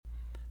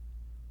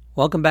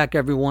Welcome back,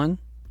 everyone,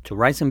 to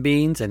Rice and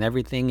Beans and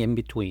Everything in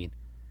Between.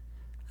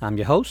 I'm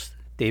your host,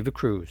 David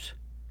Cruz.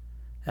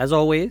 As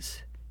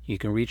always, you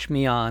can reach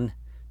me on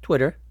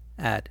Twitter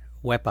at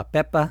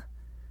Wepapepa.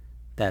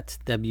 That's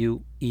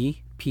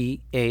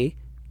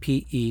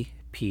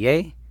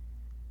WEPAPEPA.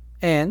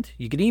 And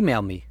you can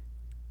email me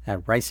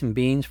at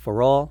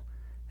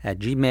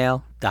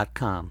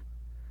riceandbeansforall@gmail.com.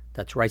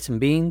 That's rice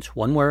and beans,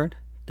 one word,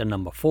 the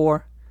number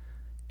 4,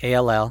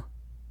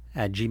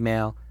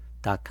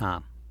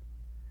 ALL@gmail.com.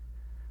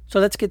 So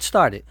let's get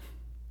started.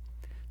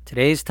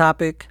 Today's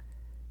topic: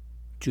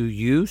 do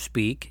you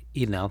speak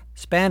enough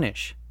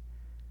Spanish?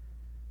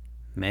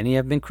 Many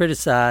have been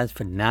criticized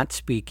for not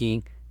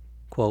speaking,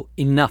 quote,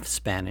 enough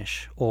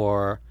Spanish,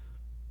 or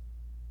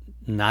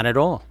not at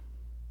all.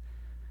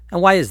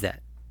 And why is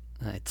that?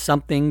 It's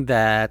something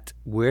that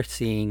we're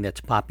seeing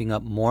that's popping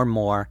up more and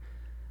more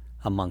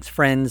amongst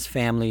friends,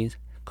 families,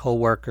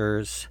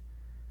 co-workers,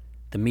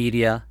 the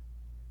media.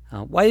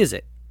 Why is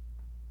it?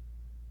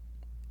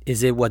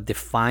 Is it what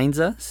defines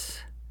us?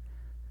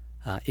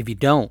 If you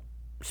don't,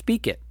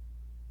 speak it.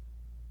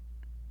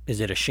 Is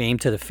it a shame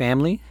to the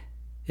family?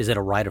 Is it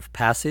a rite of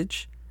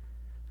passage?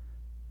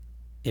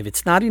 If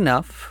it's not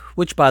enough,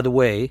 which, by the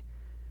way,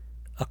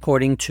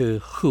 according to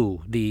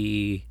who?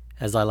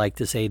 As I like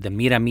to say, the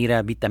Mira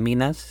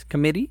Vitaminas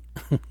Committee?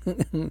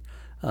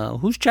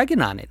 Who's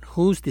checking on it?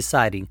 Who's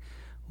deciding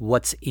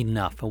what's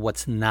enough and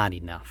what's not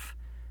enough?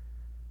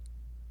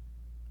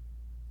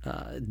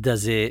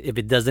 If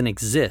it doesn't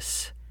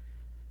exist,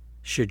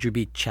 should you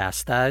be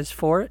chastised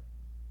for it?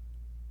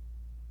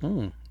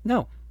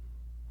 No.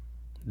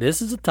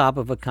 This is the top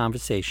of a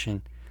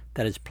conversation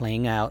that is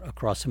playing out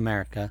across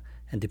America,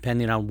 and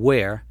depending on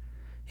where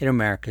in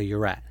America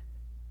you're at.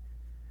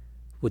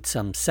 With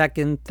some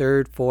second,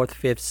 third, fourth,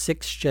 fifth,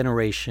 sixth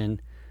generation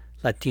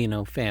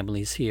Latino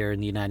families here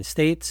in the United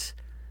States,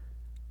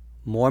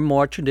 more and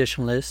more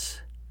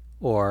traditionalists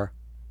or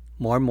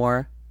more and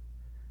more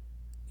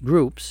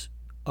groups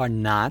are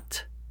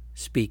not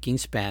speaking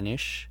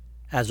Spanish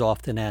as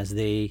often as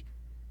they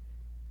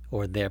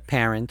or their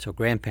parents or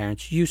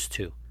grandparents used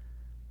to.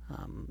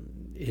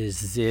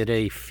 Is it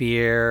a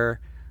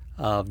fear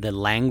of the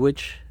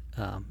language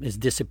is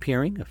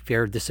disappearing, a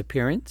fear of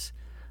disappearance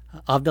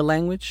of the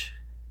language?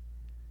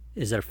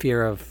 Is it a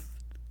fear of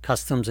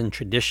customs and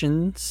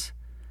traditions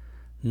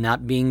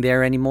not being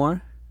there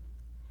anymore?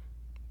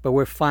 But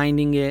we're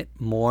finding it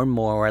more and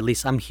more, or at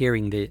least I'm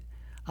hearing it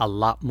a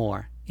lot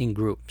more in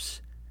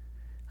groups.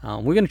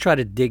 We're going to try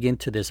to dig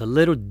into this a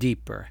little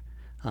deeper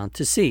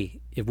to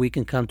see if we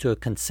can come to a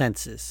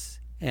consensus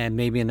and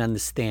maybe an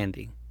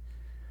understanding.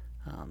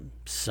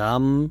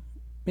 Some,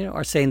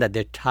 are saying that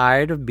they're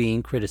tired of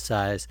being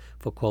criticized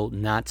for, quote,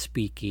 not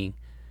speaking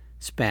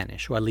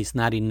Spanish, or at least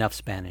not enough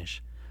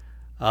Spanish.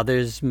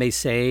 Others may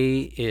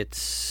say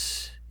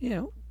it's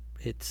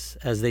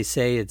as they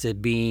say, it's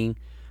it being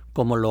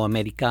como los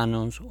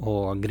americanos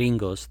or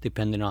gringos,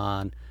 depending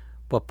on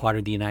what part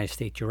of the United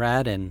States you're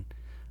at and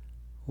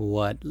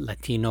what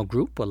Latino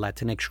group or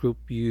Latinx group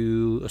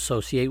you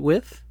associate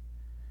with.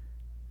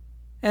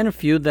 And a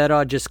few that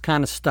are just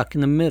kind of stuck in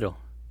the middle.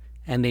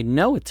 And they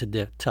know it's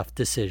a tough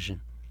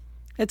decision.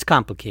 It's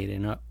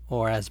complicated.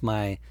 Or as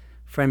my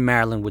friend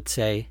Marilyn would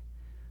say,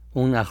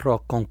 un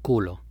arroz con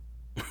culo.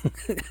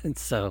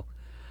 So,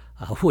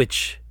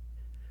 which,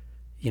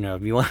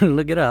 if you want to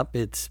look it up,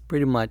 it's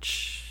pretty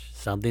much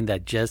something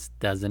that just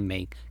doesn't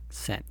make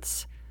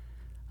sense.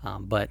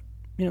 But,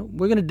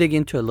 we're going to dig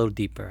into it a little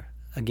deeper.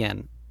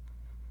 Again,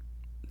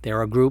 there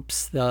are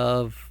groups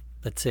of,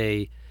 let's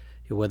say,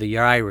 whether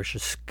you're Irish or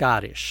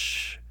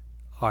Scottish,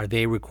 are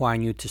they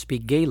requiring you to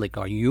speak Gaelic?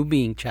 Are you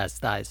being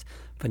chastised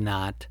for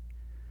not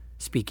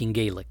speaking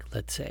Gaelic,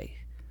 let's say?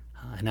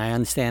 And I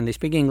understand they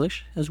speak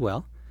English as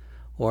well.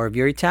 Or if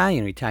you're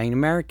Italian or Italian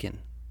American,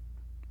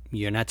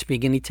 you're not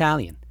speaking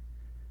Italian.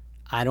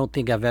 I don't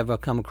think I've ever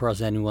come across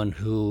anyone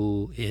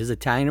who is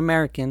Italian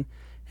American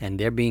and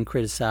they're being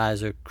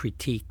criticized or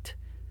critiqued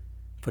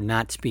for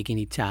not speaking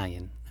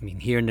Italian. I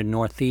mean, here in the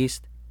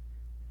Northeast,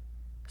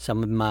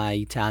 some of my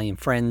Italian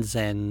friends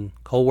and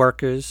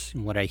co-workers,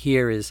 and what I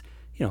hear is,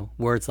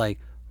 words like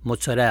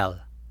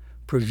mozzarella,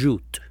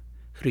 prosciutto,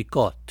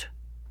 ricotta.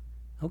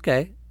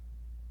 Okay.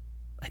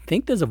 I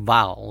think there's a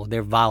vowel, or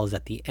there are vowels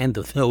at the end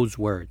of those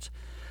words.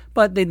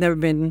 But they've never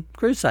been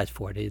criticized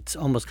for it. It's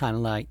almost kind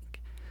of like,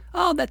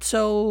 oh, that's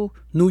so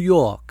New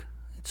York.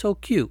 It's so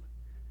cute.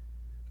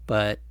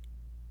 But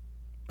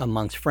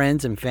amongst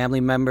friends and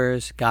family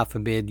members, God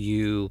forbid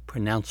you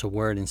pronounce a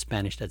word in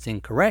Spanish that's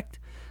incorrect,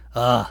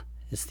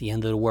 it's the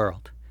end of the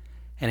world.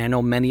 And I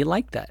know many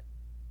like that.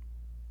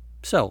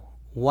 So,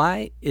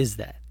 why is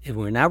that? If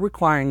we're not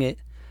requiring it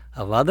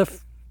of other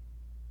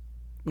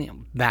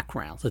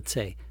backgrounds, let's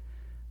say,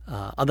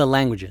 other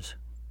languages,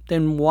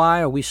 then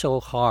why are we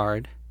so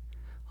hard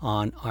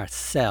on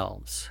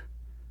ourselves?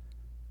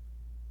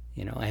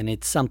 And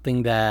it's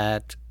something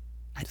that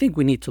I think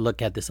we need to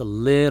look at this a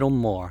little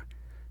more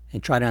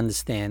and try to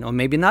understand, or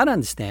maybe not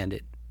understand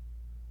it.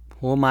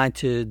 Who am I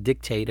to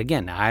dictate?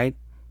 Again, I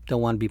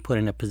don't want to be put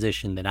in a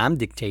position that I'm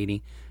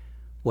dictating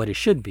what it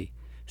should be.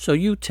 So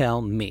you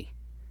tell me.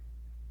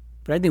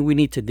 But I think we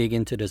need to dig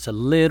into this a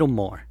little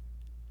more.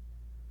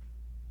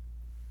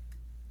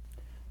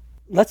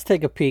 Let's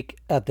take a peek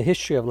at the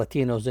history of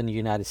Latinos in the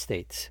United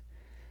States.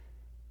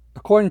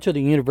 According to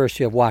the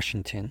University of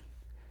Washington,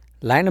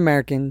 Latin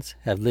Americans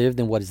have lived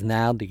in what is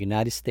now the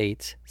United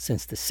States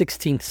since the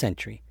 16th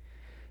century.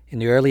 In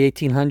the early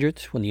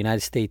 1800s, when the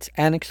United States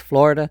annexed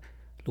Florida,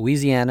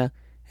 Louisiana,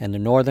 and the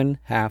northern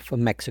half of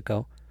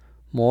Mexico,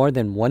 more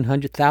than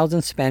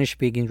 100,000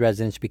 Spanish-speaking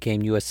residents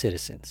became U.S.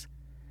 citizens.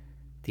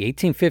 The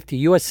 1850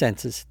 U.S.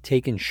 Census,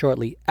 taken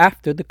shortly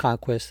after the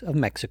conquest of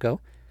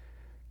Mexico,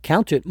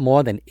 counted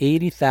more than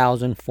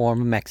 80,000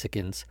 former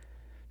Mexicans,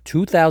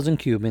 2,000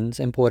 Cubans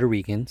and Puerto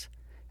Ricans,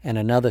 and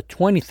another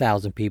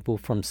 20,000 people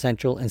from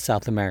Central and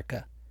South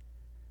America.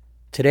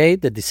 Today,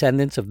 the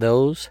descendants of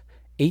those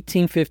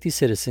 1850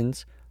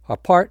 citizens are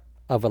part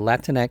of a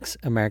Latinx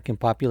American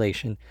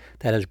population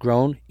that has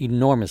grown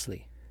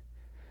enormously.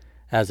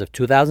 As of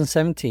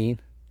 2017,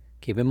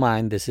 keep in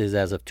mind this is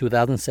as of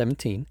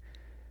 2017,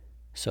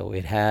 so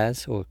it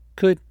has or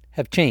could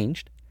have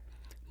changed,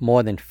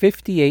 more than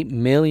 58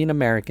 million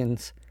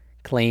Americans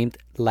claimed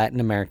Latin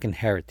American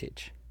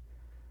heritage.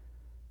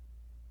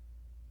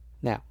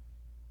 Now,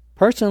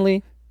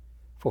 personally,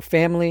 for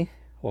family,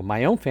 or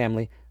my own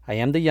family, I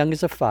am the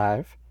youngest of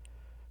 5,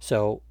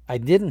 so I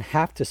didn't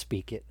have to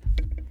speak it.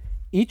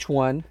 Each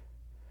one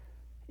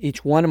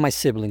of my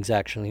siblings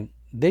actually,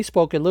 they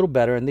spoke a little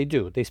better, and they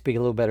do. They speak a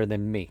little better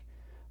than me.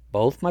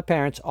 Both my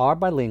parents are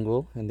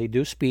bilingual, and they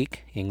do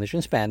speak English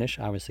and Spanish.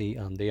 Obviously,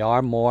 they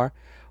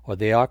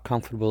are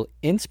comfortable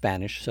in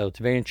Spanish, so it's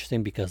very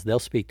interesting because they'll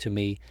speak to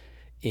me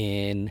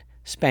in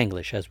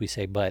Spanglish, as we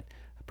say, but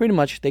pretty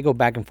much they go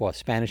back and forth,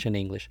 Spanish and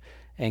English.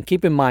 And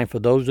keep in mind, for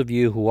those of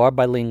you who are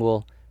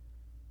bilingual,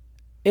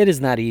 it is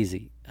not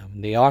easy.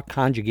 They are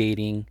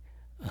conjugating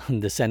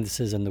the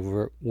sentences and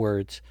the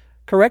words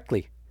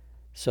correctly.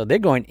 So they're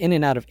going in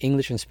and out of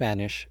English and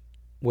Spanish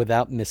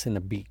without missing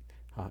a beat.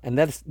 And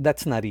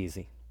that's not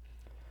easy.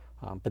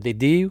 But they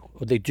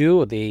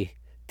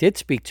did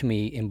speak to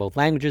me in both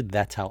languages.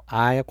 That's how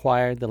I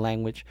acquired the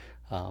language.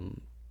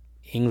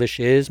 English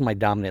is my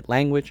dominant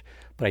language,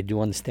 but I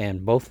do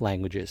understand both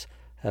languages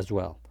as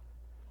well.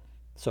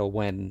 So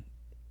when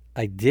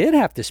I did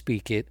have to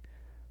speak it,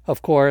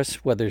 of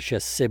course, whether it's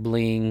just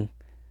sibling,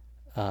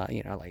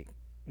 like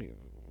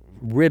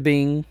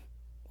ribbing,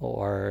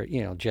 or,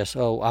 just,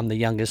 I'm the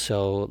youngest,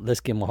 so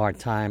let's give them a hard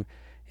time.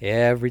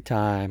 Every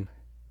time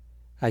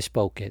I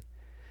spoke it,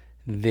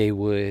 they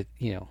would,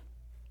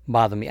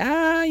 bother me.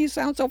 You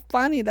sound so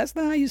funny. That's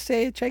not how you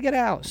say it. Check it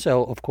out.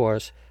 So, of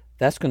course,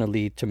 that's going to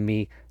lead to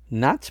me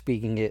not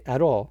speaking it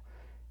at all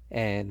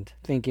and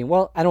thinking,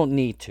 well, I don't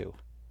need to.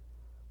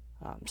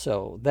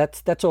 So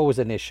that's always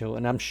an issue.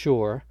 And I'm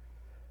sure,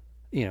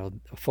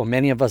 for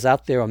many of us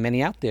out there, or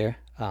many out there,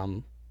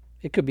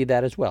 it could be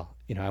that as well.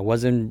 I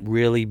wasn't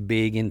really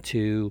big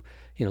into,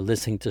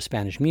 listening to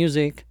Spanish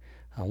music.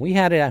 We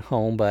had it at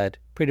home, but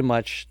pretty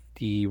much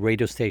the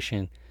radio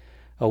station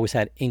always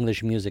had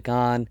English music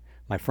on.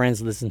 My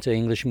friends listened to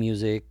English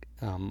music.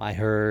 I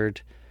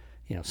heard,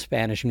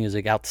 Spanish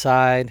music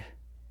outside,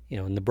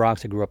 in the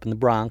Bronx. I grew up in the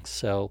Bronx,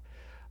 so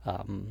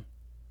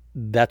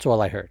that's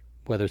all I heard.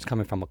 Whether it's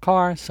coming from a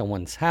car,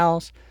 someone's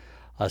house,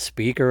 a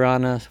speaker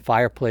on a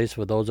fireplace.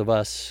 For those of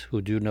us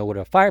who do know what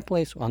a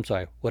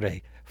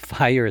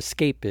fire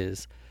escape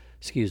is,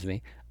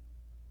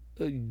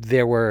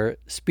 there were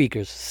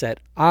speakers set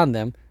on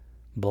them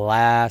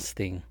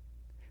blasting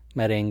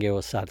merengue or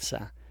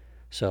salsa.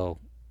 So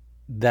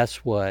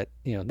that's what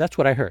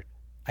I heard.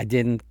 I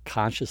didn't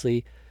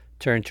consciously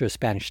turn to a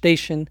Spanish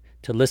station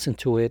to listen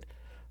to it,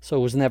 so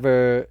it was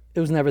never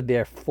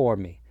there for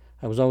me.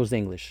 I was always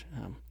English.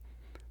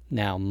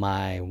 Now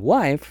my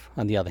wife,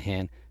 on the other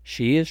hand,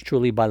 she is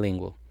truly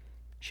bilingual.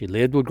 She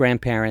lived with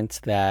grandparents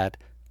that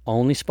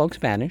only spoke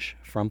Spanish,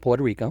 from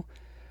Puerto Rico,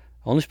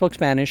 only spoke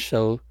Spanish,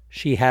 so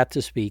she had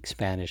to speak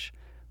Spanish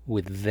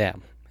with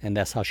them. And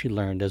that's how she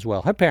learned as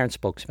well. Her parents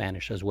spoke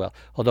Spanish as well,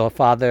 although her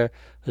father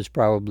was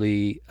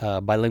probably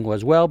bilingual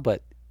as well,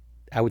 but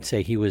I would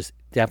say he was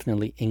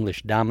definitely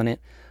English dominant.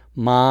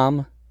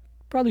 Mom,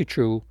 probably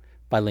true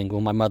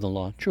bilingual. My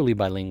mother-in-law, truly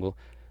bilingual.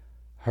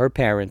 Her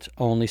parents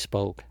only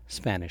spoke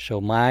Spanish.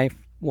 So my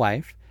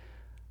wife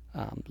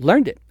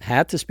learned it,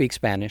 had to speak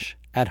Spanish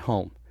at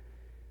home.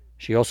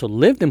 She also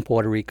lived in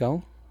Puerto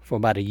Rico for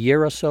about a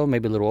year or so,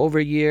 maybe a little over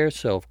a year.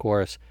 So, of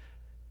course,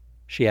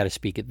 she had to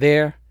speak it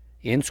there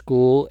in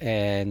school.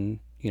 And,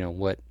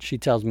 what she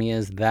tells me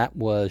is that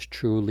was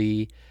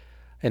truly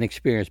an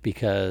experience,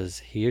 because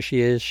here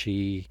she is.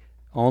 She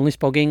only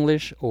spoke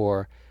English,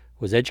 or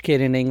was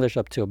educated in English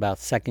up to about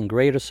second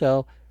grade or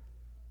so.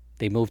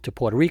 They moved to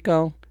Puerto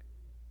Rico,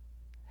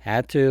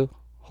 had to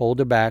hold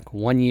her back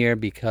 1 year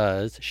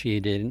because she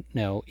didn't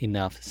know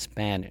enough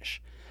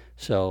Spanish.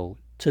 So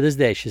to this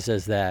day, she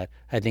says that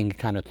I think it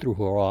kind of threw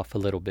her off a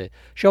little bit.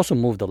 She also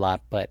moved a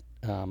lot, but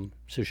so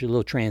she's a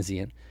little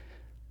transient.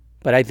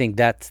 But I think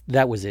that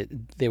was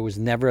it. There was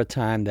never a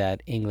time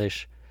that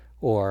English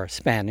or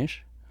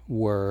Spanish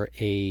were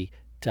a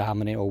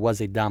dominant or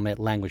was a dominant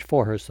language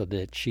for her so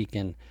that she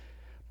can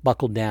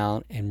buckle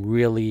down and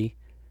really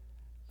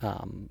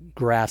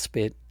grasp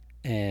it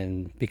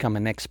and become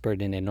an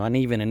expert in it. Not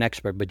even an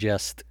expert, but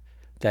just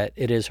that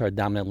it is her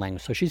dominant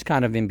language. So she's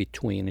kind of in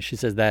between. And she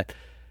says that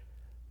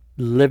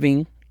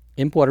living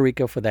in Puerto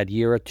Rico for that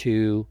year or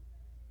two,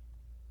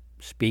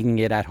 speaking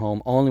it at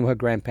home only with her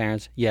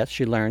grandparents. Yes,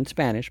 she learned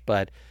Spanish,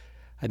 but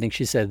I think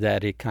she said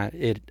that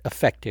it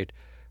affected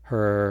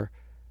her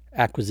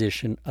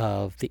acquisition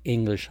of the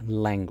English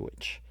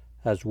language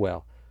as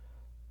well.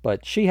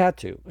 But she had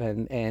to,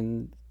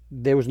 and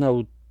there was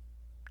no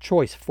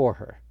choice for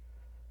her.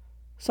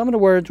 Some of the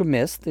words were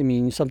missed. I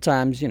mean,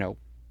 sometimes,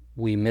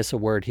 we miss a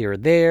word here or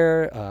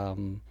there,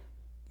 and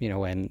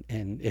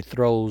it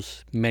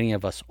throws many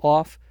of us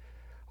off,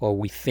 or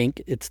we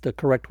think it's the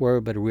correct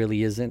word, but it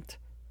really isn't.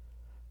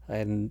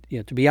 And,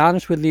 to be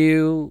honest with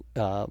you,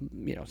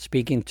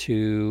 speaking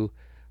to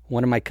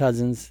one of my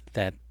cousins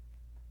that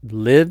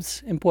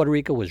lives in Puerto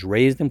Rico, was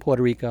raised in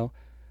Puerto Rico,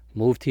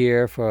 moved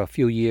here for a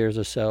few years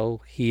or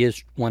so. He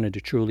is one of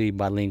the truly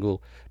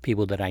bilingual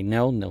people that I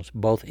know, knows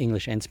both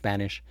English and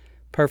Spanish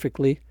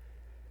perfectly.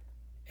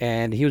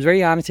 And he was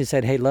very honest. He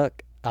said, hey,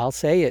 look, I'll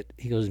say it.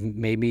 He goes,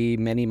 maybe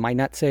many might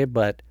not say it,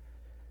 but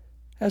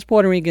as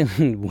Puerto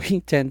Rican, we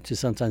tend to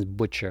sometimes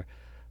butcher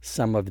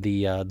some of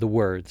the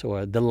words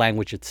or the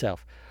language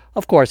itself.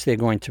 Of course, they're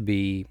going to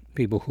be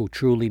people who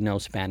truly know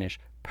Spanish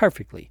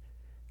perfectly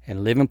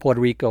and live in Puerto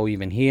Rico,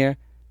 even here.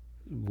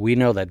 We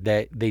know that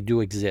they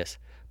do exist.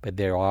 But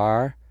there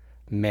are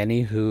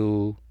many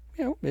who,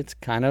 it's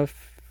kind of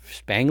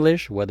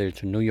Spanglish, whether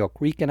it's a New York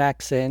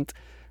accent,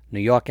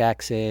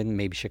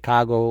 maybe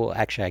Chicago.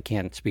 Actually, I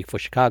can't speak for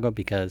Chicago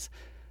because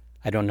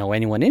I don't know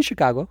anyone in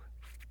Chicago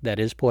that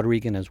is Puerto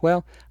Rican as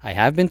well. I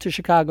have been to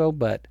Chicago,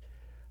 but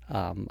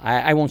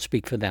I won't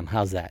speak for them.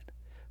 How's that?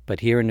 But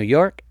here in New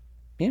York,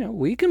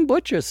 we can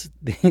butcher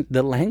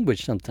the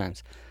language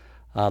sometimes.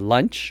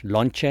 Lunch,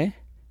 lonche.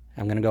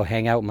 I'm going to go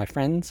hang out with my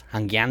friends.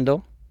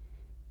 Hangueando.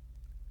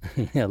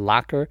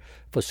 Locker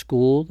for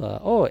school.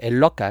 El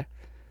locker.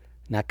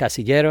 Na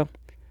casillero.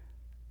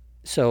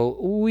 So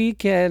we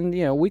can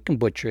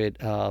butcher it.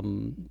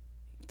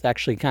 It's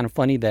actually kind of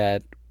funny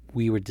that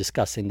we were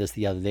discussing this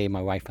the other day,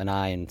 my wife and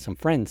I and some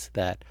friends,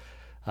 that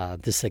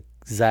this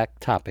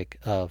exact topic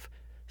of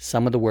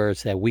some of the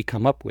words that we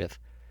come up with.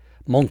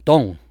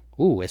 Montón.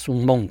 Es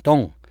un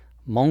montón.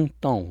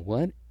 Montón.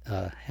 What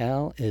the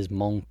hell is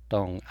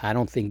montón? I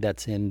don't think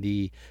that's in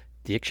the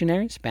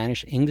dictionary,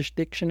 Spanish-English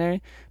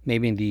dictionary,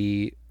 maybe in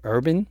the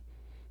urban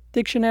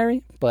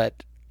dictionary,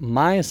 but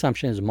my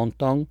assumption is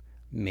montón,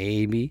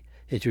 maybe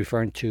it's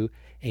referring to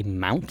a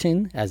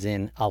mountain, as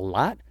in a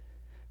lot.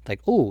 Like,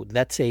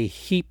 that's a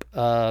heap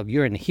of,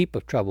 you're in a heap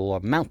of trouble,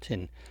 or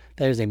mountain.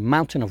 There's a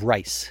mountain of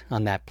rice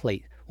on that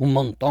plate. Un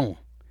montón.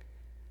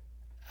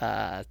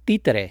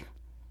 Títere.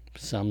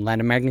 Some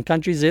Latin American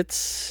countries,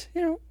 it's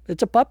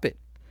a puppet.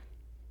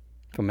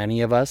 For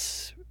many of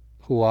us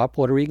who are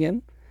Puerto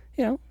Rican,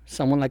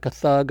 someone like a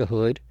thug, a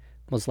hood,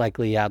 most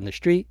likely out in the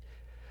street.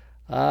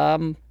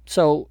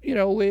 So,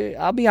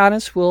 I'll be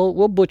honest,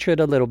 we'll butcher it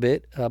a little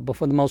bit, but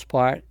for the most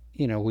part,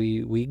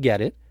 we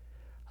get it.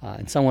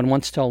 And someone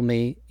once told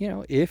me,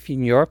 if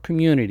in your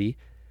community,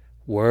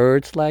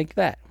 words like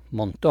that,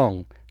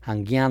 montón,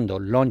 hangueando,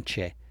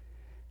 lonche,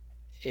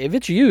 if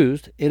it's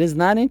used, it is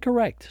not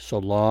incorrect. So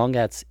long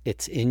as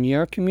it's in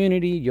your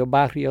community, your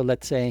barrio,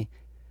 let's say,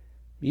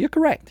 you're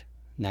correct.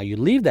 Now you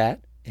leave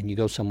that and you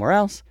go somewhere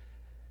else,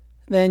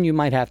 then you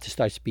might have to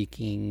start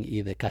speaking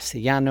either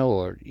Castellano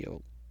or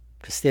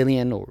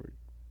Castilian or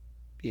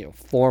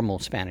formal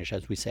Spanish,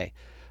 as we say.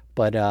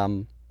 But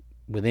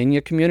within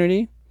your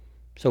community,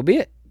 so be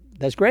it.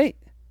 That's great.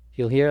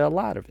 You'll hear a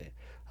lot of it.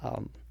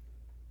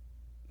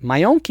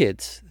 My own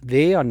kids,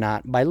 they are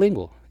not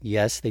bilingual.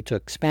 Yes, they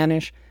took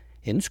Spanish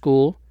in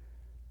school.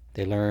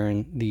 They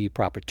learned the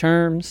proper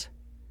terms.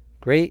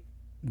 Great.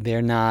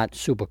 They're not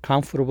super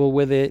comfortable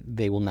with it.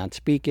 They will not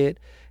speak it.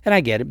 And I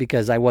get it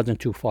because I wasn't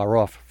too far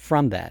off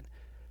from that.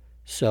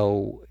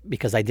 So,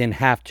 because I didn't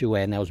have to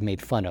and I was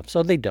made fun of.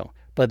 So they don't.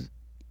 But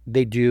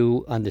they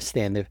do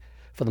understand it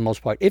for the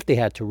most part if they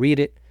had to read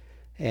it.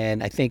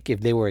 And I think if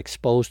they were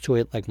exposed to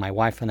it, like my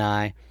wife and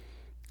I,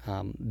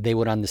 they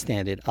would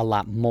understand it a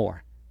lot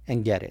more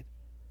and get it.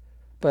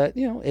 But,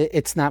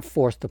 it's not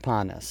forced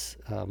upon us.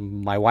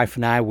 My wife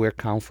and I, we're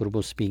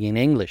comfortable speaking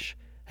English.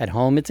 At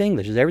home, it's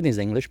English. Everything's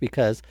English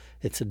because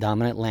it's a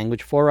dominant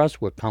language for us.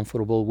 We're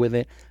comfortable with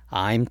it.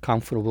 I'm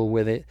comfortable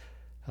with it.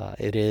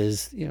 It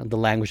is, the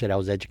language that I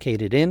was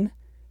educated in.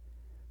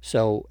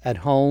 So at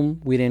home,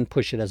 we didn't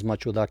push it as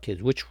much with our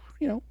kids, which,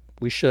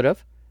 we should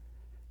have.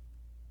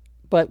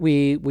 But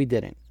we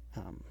didn't.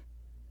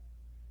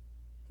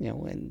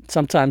 And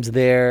sometimes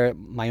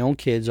my own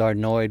kids are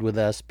annoyed with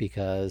us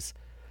because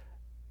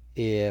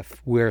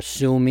if we're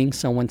assuming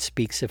someone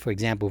speaks it, for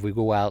example, if we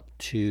go out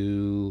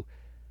to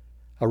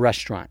a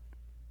restaurant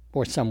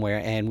or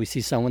somewhere and we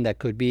see someone that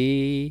could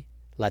be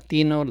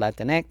Latino,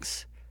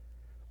 Latinx,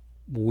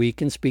 we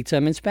can speak to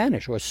them in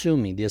Spanish or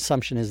assuming. The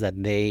assumption is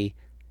that they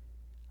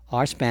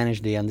are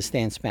Spanish, they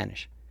understand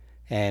Spanish.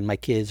 And my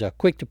kids are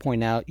quick to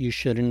point out, you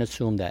shouldn't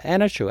assume that.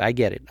 And that's true. I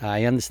get it.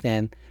 I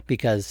understand,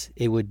 because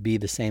it would be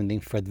the same thing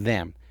for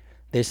them.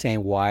 They're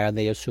saying, why are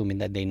they assuming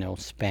that they know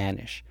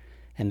Spanish?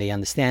 And they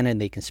understand it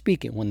and they can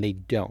speak it when they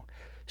don't.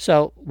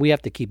 So we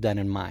have to keep that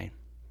in mind.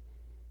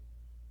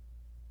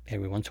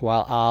 Every once in a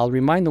while, I'll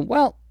remind them,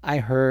 well, I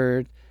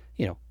heard,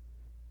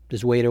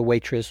 this waiter,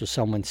 waitress, or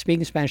someone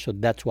speaking Spanish, so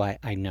that's why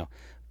I know.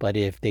 But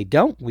if they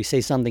don't, we say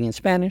something in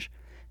Spanish,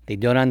 they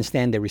don't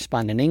understand, they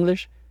respond in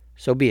English,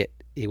 so be it.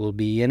 It will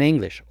be in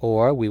English,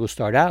 or we will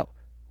start out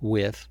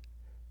with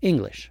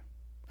English.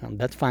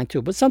 That's fine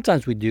too. But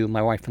sometimes we do.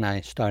 My wife and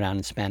I start out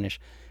in Spanish,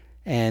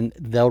 and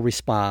they'll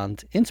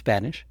respond in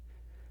Spanish.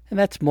 And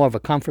that's more of a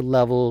comfort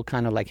level,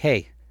 kind of like,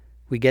 hey,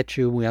 we get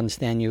you, we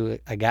understand you,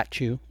 I got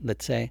you,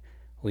 let's say.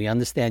 We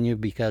understand you,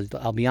 because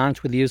I'll be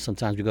honest with you,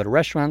 sometimes we go to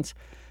restaurants.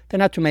 There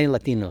are not too many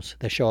Latinos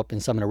that show up in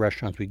some of the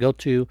restaurants we go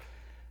to.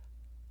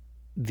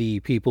 The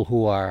people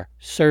who are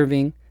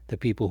serving, the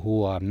people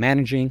who are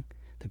managing,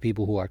 the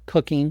people who are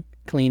cooking,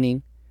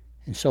 cleaning,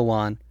 and so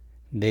on,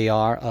 they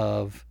are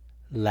of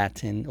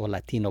Latin or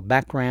Latino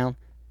background.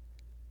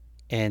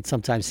 And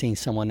sometimes seeing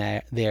someone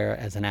there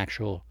as an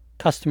actual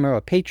customer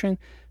or patron,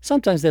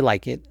 sometimes they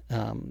like it,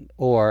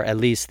 or at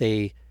least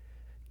they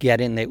get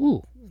it and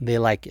they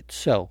like it.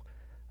 So,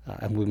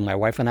 and with my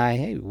wife and I,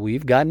 hey,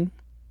 we've gotten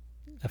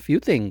a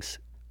few things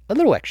a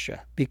little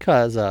extra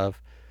because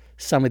of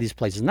some of these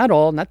places. Not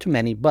all, not too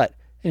many, but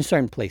in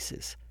certain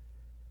places.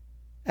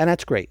 And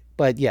that's great.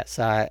 But yes,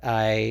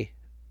 I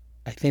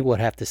think we'll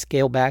have to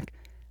scale back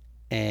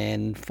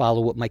and follow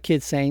what my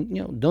kid's saying.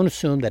 Don't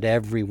assume that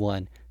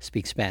everyone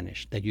speaks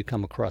Spanish that you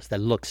come across that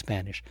looks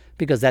Spanish,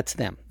 because that's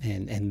them,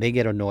 and they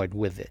get annoyed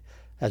with it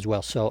as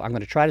well. So I'm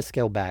going to try to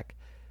scale back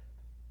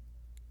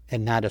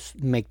and not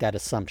make that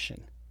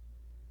assumption.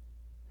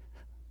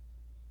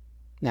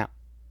 Now,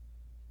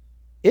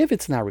 if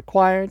it's not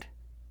required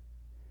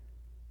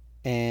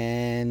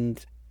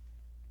and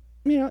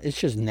it's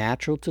just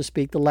natural to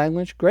speak the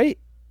language, great.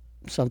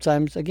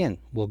 Sometimes, again,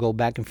 we'll go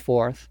back and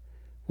forth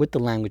with the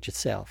language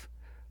itself.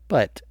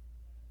 But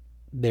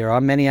there are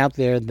many out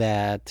there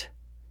that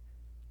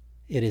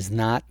it is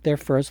not their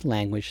first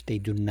language. They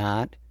do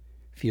not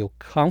feel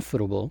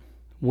comfortable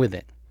with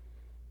it,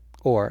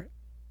 or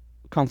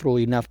comfortable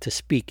enough to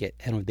speak it.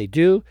 And if they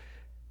do,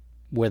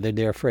 whether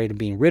they're afraid of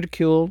being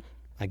ridiculed,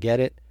 I get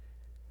it.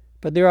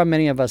 But there are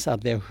many of us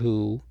out there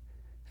who,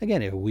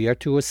 again, if we are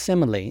to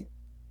assimilate,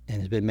 and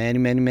it's been many,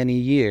 many, many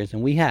years,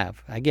 and we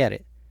have, I get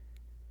it.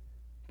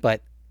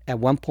 But at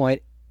one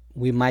point,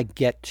 we might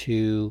get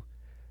to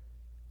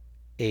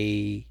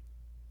a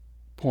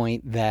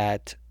point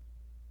that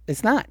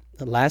it's not.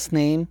 The last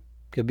name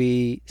could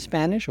be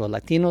Spanish or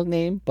Latino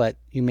name, but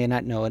you may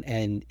not know it,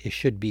 and it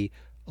should be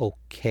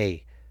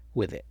okay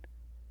with it.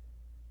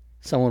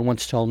 Someone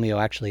once told me,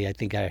 or actually I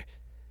think I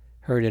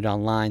heard it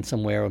online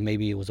somewhere, or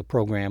maybe it was a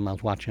program I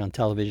was watching on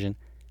television,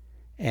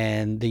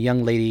 and the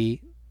young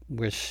lady,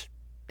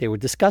 they were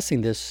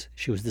discussing this.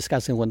 She was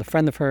discussing with a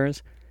friend of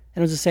hers,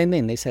 and it was the same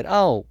thing. They said,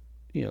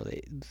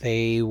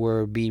 they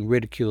were being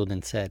ridiculed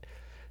and said,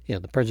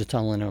 the person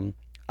telling them,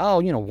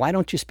 why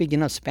don't you speak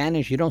enough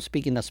Spanish? You don't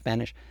speak enough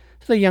Spanish.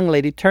 So the young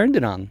lady turned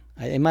it on.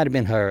 It might have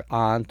been her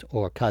aunt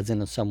or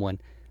cousin or someone,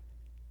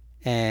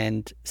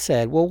 and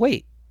said, well,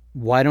 wait,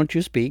 why don't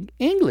you speak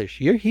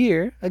English? You're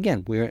here.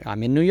 Again,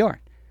 I'm in New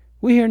York.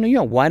 We're here in New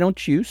York. Why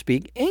don't you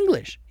speak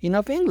English?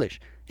 Enough English.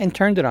 And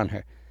turned it on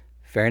her.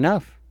 Fair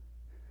enough.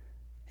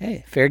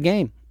 Hey, fair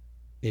game.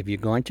 If you're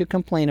going to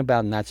complain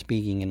about not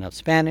speaking enough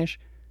Spanish,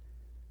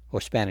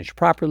 or Spanish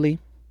properly,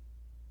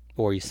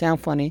 or you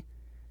sound funny,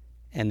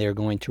 and they're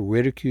going to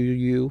ridicule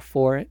you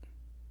for it,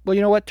 well,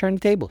 you know what? Turn the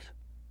tables.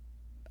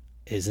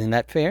 Isn't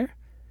that fair?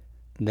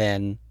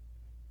 Then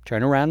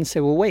turn around and say,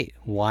 well, wait,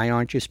 why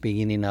aren't you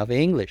speaking enough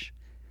English?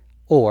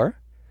 Or,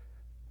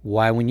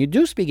 why when you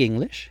do speak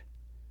English,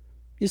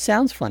 it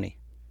sounds funny?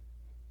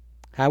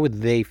 How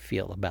would they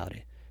feel about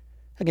it?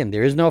 Again,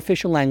 there is no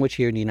official language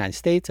here in the United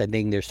States. I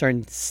think there are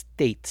certain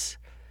states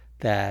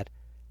that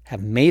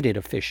have made it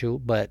official,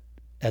 but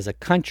as a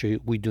country,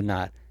 we do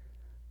not.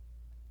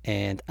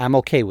 And I'm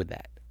okay with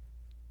that.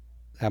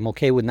 I'm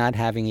okay with not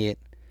having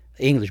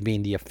English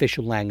being the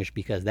official language,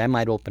 because that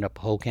might open up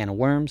a whole can of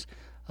worms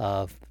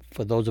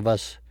for those of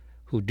us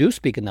who do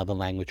speak another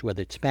language,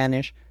 whether it's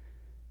Spanish,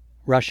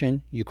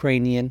 Russian,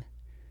 Ukrainian,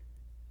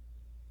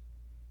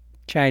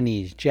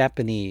 Chinese,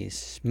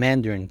 Japanese,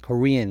 Mandarin,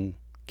 Korean,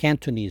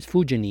 Cantonese,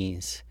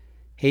 Fujianese,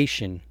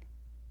 Haitian,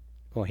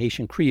 or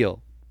Haitian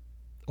Creole,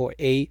 or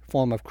a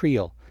form of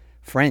Creole,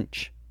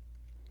 French.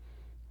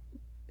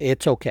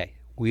 It's okay.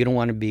 We don't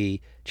want to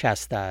be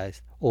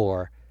chastised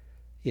or,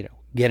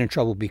 get in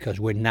trouble because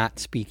we're not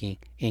speaking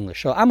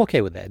English. So I'm okay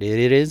with that.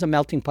 It is a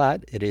melting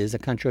pot. It is a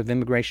country of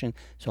immigration.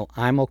 So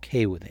I'm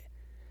okay with it.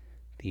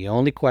 The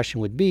only question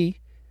would be,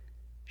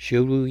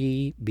 should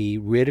we be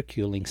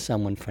ridiculing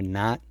someone for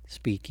not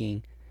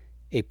speaking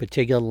a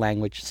particular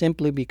language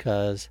simply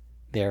because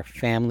their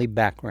family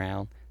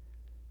background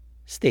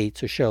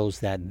states or shows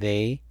that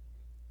they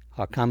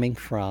are coming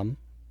from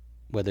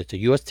whether it's a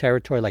U.S.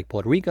 territory like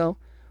Puerto Rico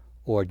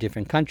or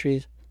different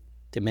countries,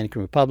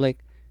 Dominican Republic,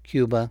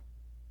 Cuba,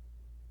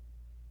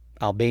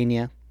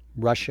 Albania,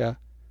 Russia,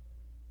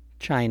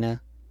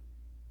 China,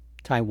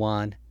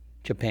 Taiwan,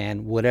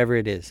 Japan, whatever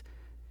it is.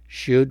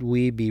 Should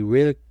we be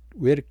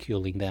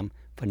ridiculing them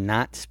for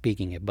not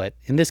speaking it? But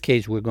in this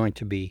case, we're going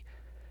to be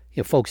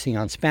focusing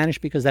on Spanish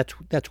because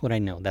that's what I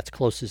know. That's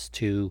closest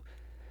to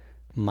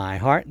my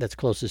heart. That's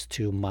closest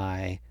to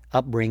my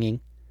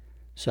upbringing.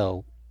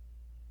 So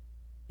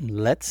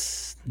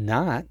let's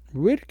not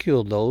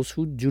ridicule those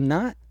who do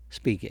not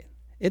speak it.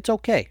 It's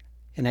okay.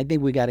 And I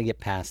think we got to get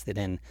past it.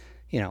 And,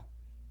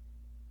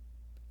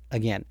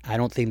 again, I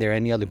don't think there are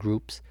any other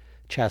groups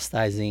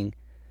chastising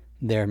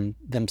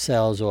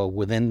themselves or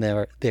within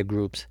their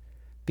groups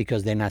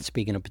because they're not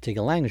speaking a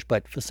particular language.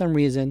 But for some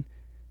reason,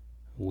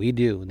 we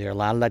do. There are a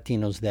lot of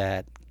Latinos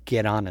that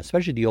get on us,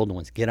 especially the older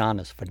ones, get on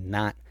us for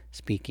not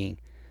speaking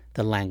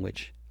the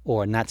language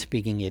or not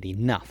speaking it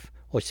enough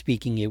or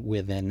speaking it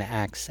with an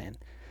accent.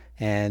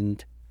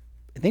 And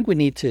I think we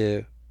need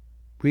to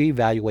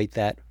reevaluate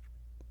that.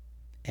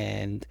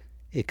 And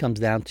it comes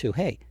down to,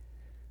 hey,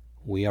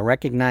 we are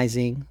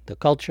recognizing the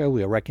culture,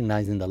 we are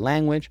recognizing the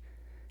language.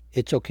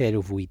 It's okay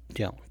if we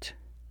don't.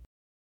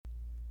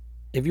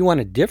 If you want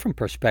a different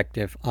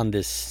perspective on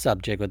this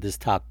subject or this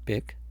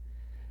topic,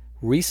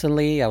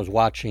 recently I was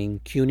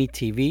watching CUNY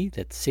TV,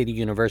 that's City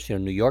University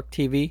of New York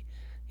TV.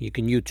 You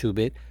can YouTube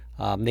it.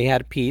 They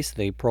had a piece,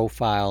 they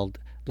profiled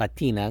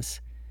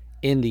Latinas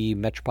in the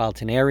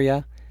metropolitan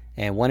area,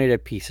 and one of their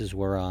pieces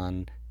were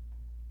on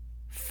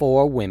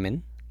 4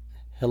 women,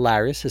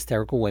 hilarious,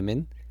 hysterical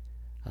women,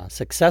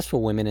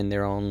 successful women in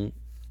their own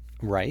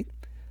right,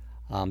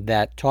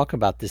 that talk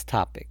about this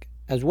topic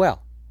as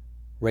well.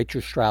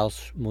 Rachel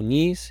Strauss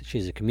Muniz,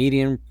 she's a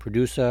comedian,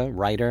 producer,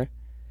 writer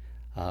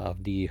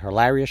of the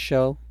Hilarious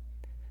Show,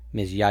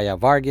 Ms. Yaya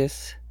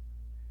Vargas,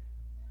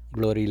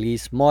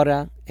 Glorilis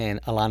Mora,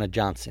 and Alana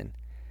Johnson.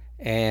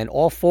 And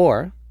all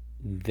 4,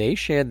 they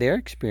shared their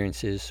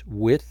experiences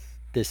with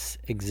this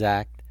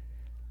exact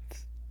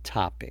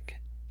topic,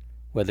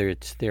 whether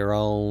it's their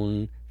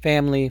own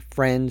family,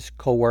 friends,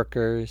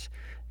 co-workers,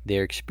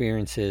 their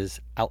experiences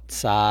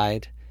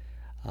outside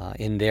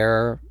in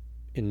their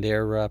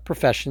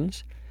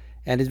professions.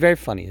 And it's very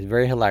funny. It's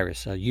very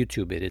hilarious.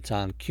 YouTube it. It's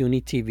on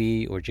CUNY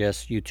TV or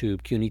just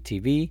YouTube CUNY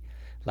TV,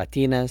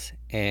 Latinas,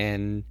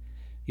 and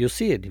you'll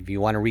see it. If you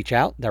want to reach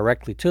out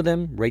directly to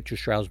them, Rachel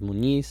Strauss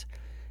Muniz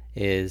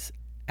is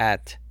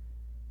at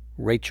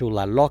Rachel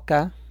La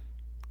Loca,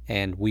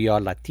 and we are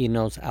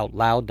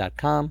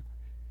LatinosOutLoud.com.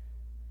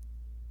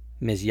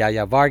 Ms.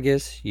 Yaya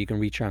Vargas, you can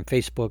reach her on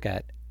Facebook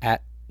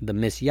at the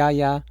Miss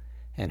Yaya,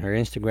 and her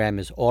Instagram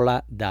is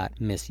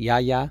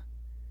hola.missyaya.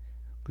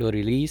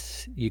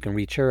 Glorilis, you can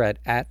reach her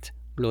at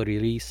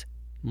Glorilis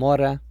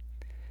Mora.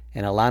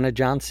 And Alana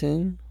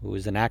Johnson, who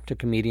is an actor,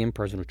 comedian,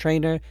 personal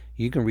trainer,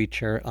 you can reach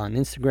her on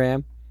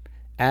Instagram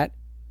at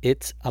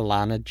It's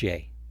Alana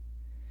J.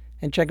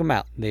 And check them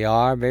out. They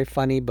are very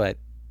funny, but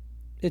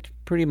it's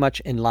pretty much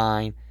in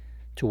line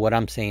to what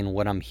I'm saying,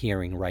 what I'm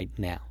hearing right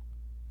now.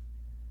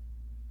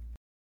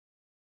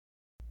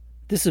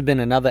 This has been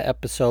another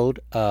episode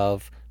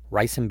of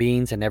Rice and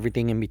Beans and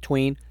Everything in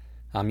Between.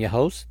 I'm your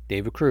host,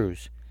 David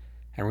Cruz.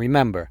 And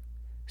remember,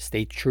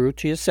 stay true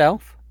to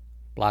yourself,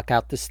 block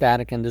out the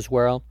static in this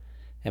world,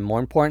 and more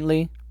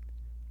importantly,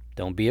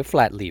 don't be a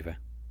flat lever.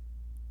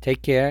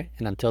 Take care,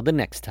 and until the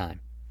next time.